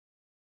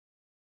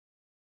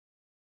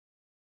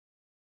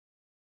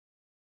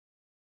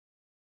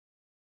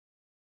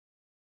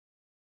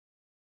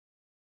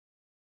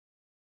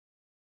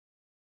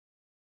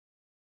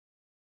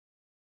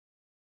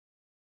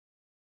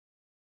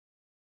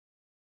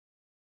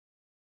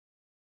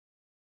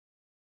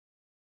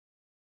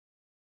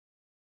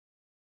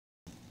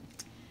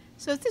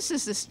So this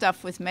is the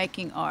stuff with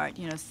making art,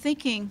 you know,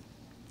 thinking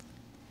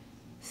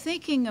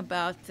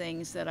about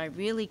things that I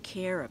really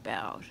care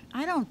about.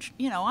 I don't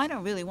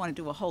really want to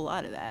do a whole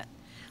lot of that.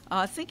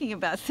 Thinking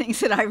about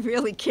things that I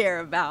really care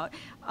about,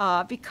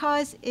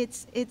 because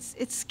it's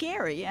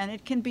scary and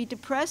it can be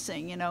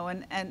depressing, you know,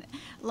 and a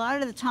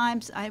lot of the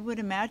times I would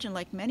imagine,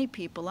 like many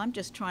people, I'm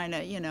just trying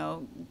to, you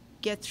know,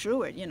 get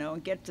through it, you know,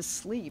 and get to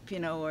sleep, you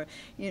know, or,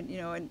 you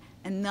know,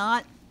 and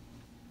not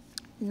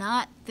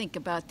think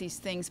about these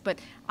things. But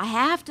I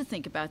have to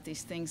think about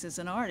these things as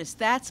an artist.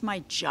 That's my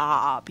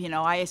job, you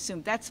know. I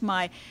assume that's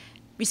my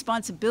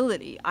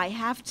responsibility. I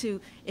have to,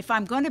 if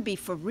I'm going to be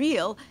for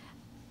real,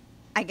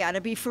 I got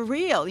to be for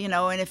real, you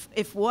know. And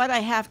if what I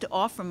have to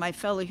offer my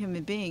fellow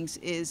human beings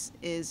is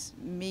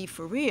me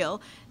for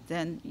real,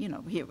 then, you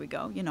know, here we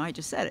go. You know, I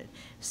just said it.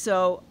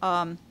 So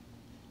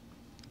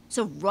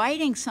so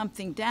writing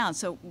something down.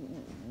 So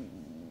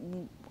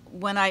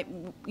when I,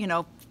 you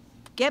know,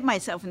 get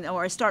myself in,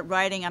 or I start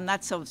writing, I'm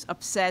not so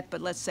upset, but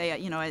let's say,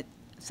 you know,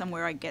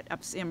 somewhere I get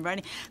upset, I'm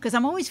writing, because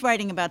I'm always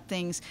writing about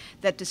things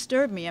that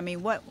disturb me. I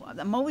mean,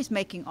 I'm always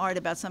making art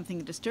about something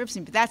that disturbs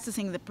me, but that's the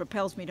thing that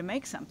propels me to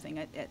make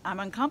something. I'm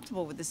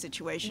uncomfortable with the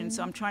situation,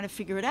 so I'm trying to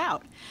figure it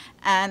out.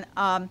 And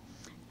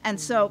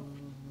so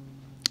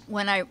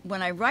when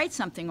I write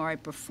something or I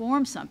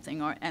perform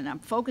something, and I'm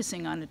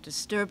focusing on a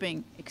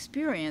disturbing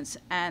experience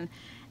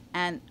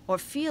or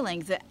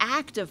feeling, the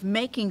act of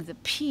making the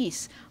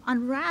piece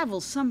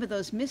unravels some of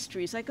those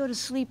mysteries. I go to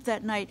sleep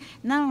that night,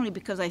 not only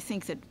because I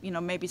think that, you know,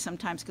 maybe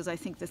sometimes because I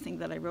think the thing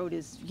that I wrote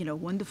is, you know,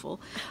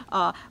 wonderful,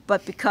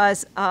 but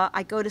because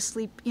I go to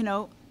sleep, you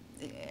know,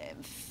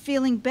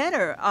 feeling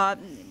better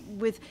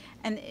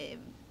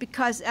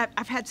because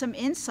I've had some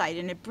insight,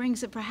 and it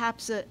brings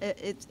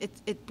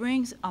it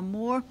brings a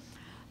more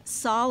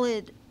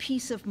solid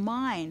peace of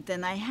mind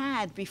than I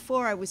had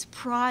before I was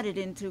prodded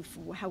into,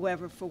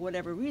 however, for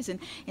whatever reason,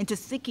 into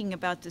thinking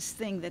about this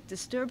thing that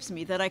disturbs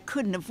me, that I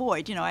couldn't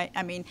avoid. You know,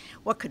 I mean,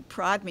 what could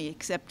prod me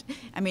except,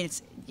 I mean,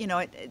 it's, you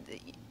know,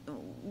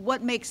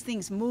 what makes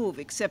things move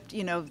except,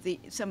 you know,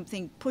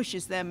 something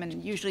pushes them,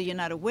 and usually you're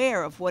not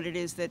aware of what it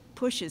is that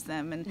pushes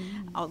them, and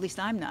or at least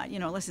I'm not, you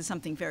know, unless it's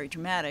something very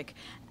dramatic.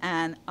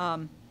 And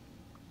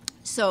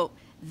so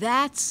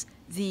that's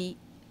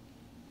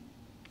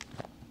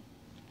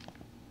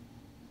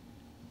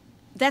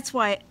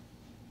why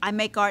I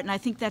make art, and I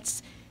think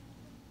that's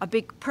a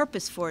big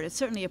purpose for it. It's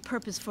certainly a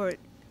purpose for it,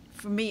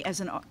 for me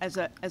as an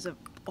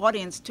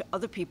audience to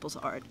other people's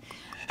art,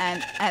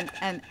 and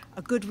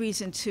a good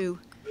reason to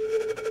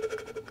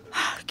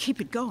keep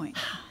it going.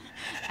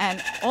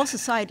 And all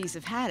societies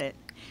have had it.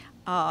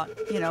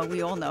 You know,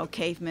 we all know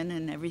cavemen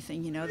and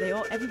everything. You know,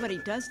 everybody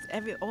does.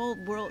 All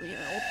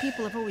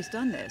people have always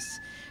done this,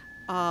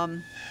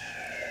 and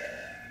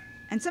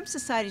some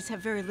societies have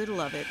very little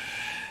of it.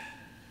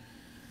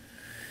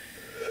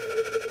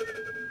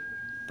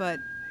 But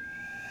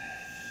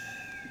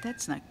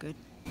that's not good.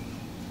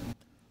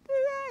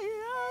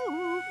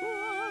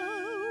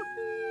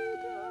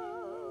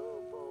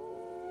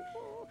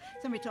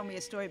 Somebody told me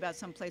a story about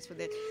some place where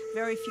there are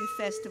very few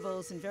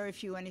festivals and very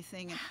few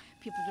anything, and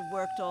people had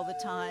worked all the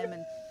time,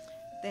 and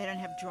they don't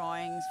have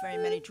drawings, very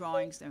many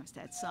drawings. They must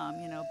have had some,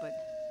 you know, but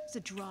it's a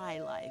dry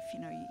life. You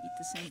know, you eat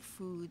the same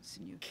foods,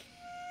 and you...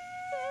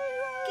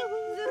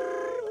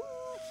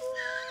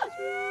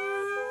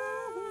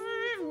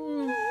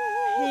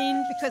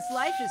 Because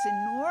life is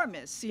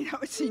enormous, you know,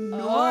 it's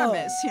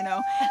enormous, you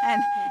know,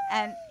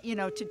 and you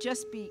know, to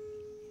just be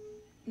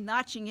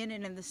notching in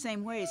it in the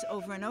same ways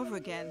over and over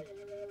again,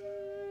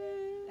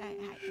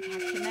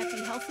 can that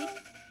be healthy?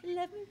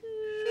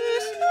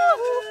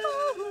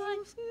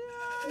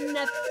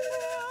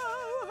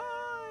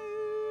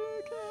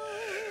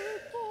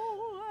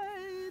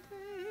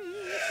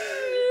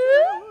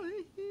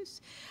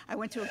 I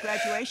went to a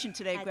graduation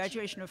today, a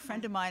graduation of a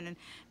friend of mine, and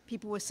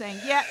people were saying,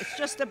 yeah, it's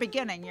just the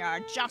beginning, you're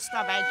just the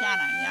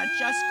beginning, you're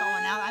just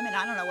going out. I mean,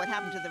 I don't know what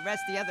happened to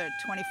the other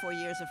 24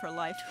 years of her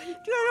life.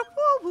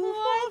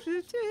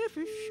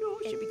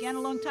 She began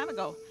a long time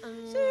ago.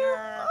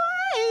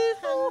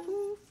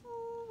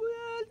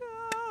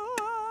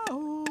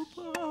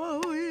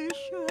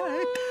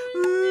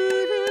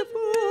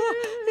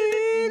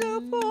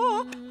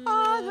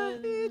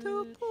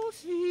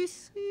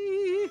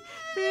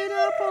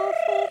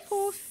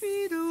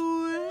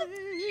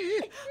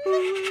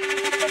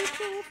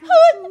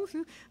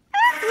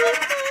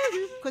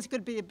 Because it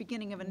could be the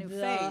beginning of a new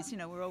phase. You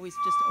know, we're always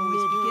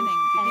beginning.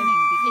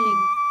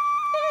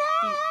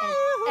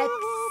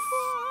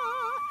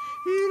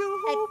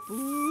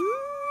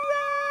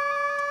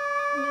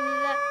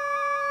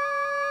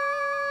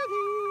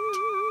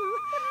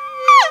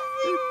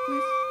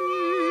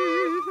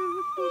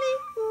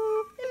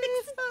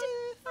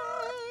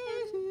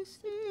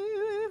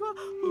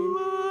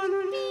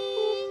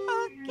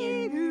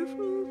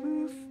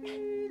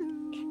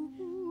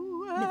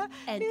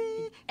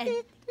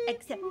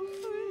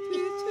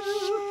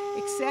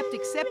 Except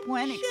except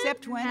when,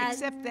 except when,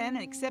 except then,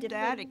 and except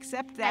that,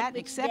 except that, and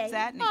accept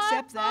that, and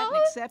accept that, and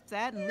accept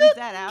that, and leave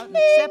that out, and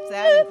accept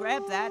that, and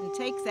grab that, and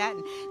take that,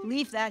 and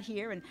leave that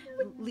here, and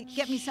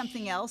get me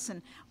something else,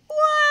 and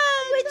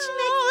which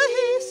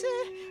makes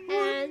me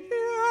and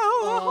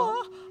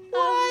all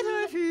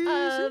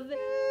of them.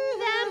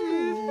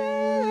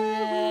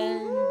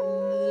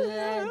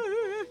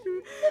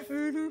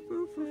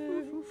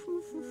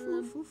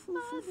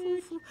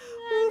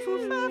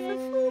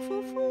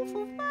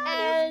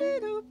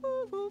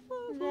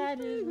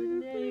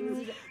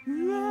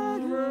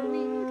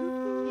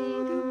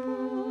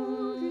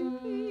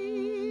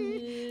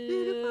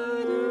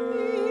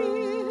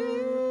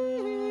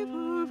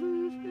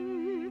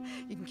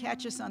 You can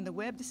catch us on the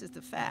web. This is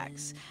the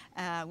facts.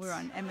 We're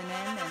on M&N,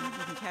 and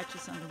you can catch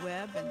us on the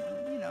web. And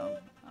you know,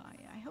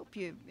 I hope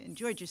you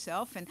enjoyed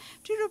yourself. And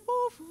you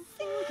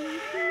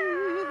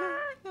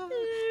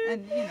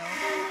know,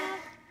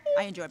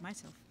 I enjoyed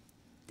myself.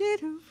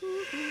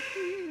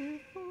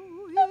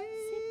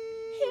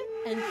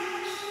 And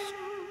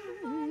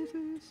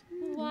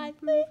why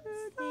we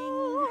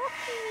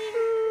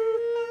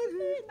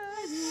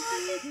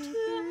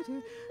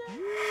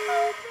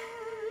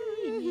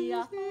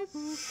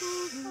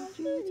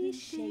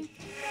sing.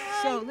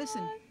 So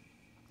listen,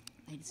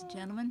 ladies and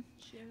gentlemen,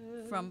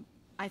 from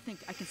I think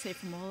I can say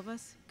from all of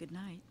us, good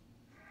night.